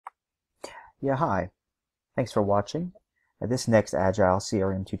Yeah, hi. Thanks for watching. This next Agile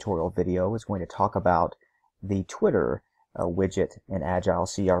CRM tutorial video is going to talk about the Twitter widget in Agile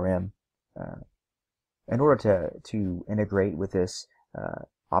CRM. Uh, in order to integrate with this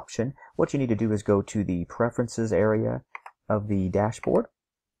option, what you need to do is go to the Preferences area of the dashboard,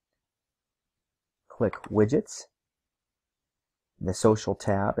 click Widgets, the Social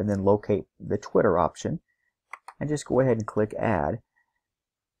tab, and then locate the Twitter option, and just go ahead and click Add.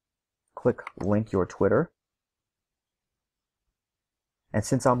 Click Link Your Twitter. And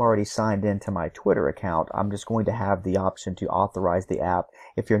since I'm already signed into my Twitter account, I'm just going to have the option to authorize the app.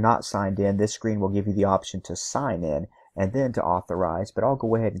 If you're not signed in, this screen will give you the option to sign in and then to authorize. But I'll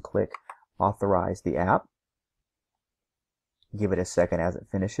go ahead and click Authorize the app. Give it a second as it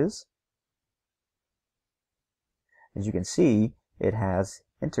finishes. As you can see, it has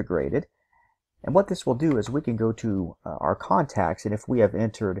integrated. And what this will do is we can go to our contacts, and if we have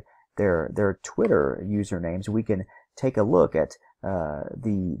entered their Twitter usernames, we can take a look at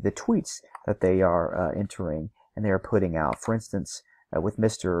the tweets that they are entering and they are putting out. For instance, with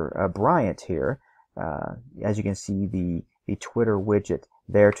Mr. Bryant here, as you can see, the Twitter widget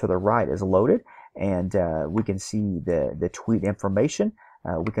there to the right is loaded, and we can see the tweet information.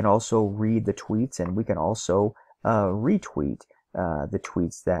 We can also read the tweets, and we can also retweet the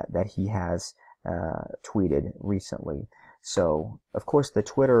tweets that he has tweeted recently. So, of course, the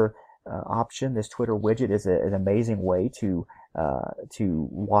Twitter option, this Twitter widget, is an amazing way to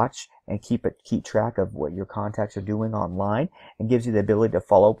watch and keep track of what your contacts are doing online, and gives you the ability to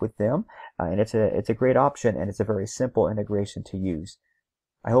follow up with them. And it's a great option, and it's a very simple integration to use.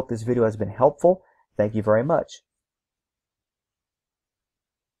 I hope this video has been helpful. Thank you very much.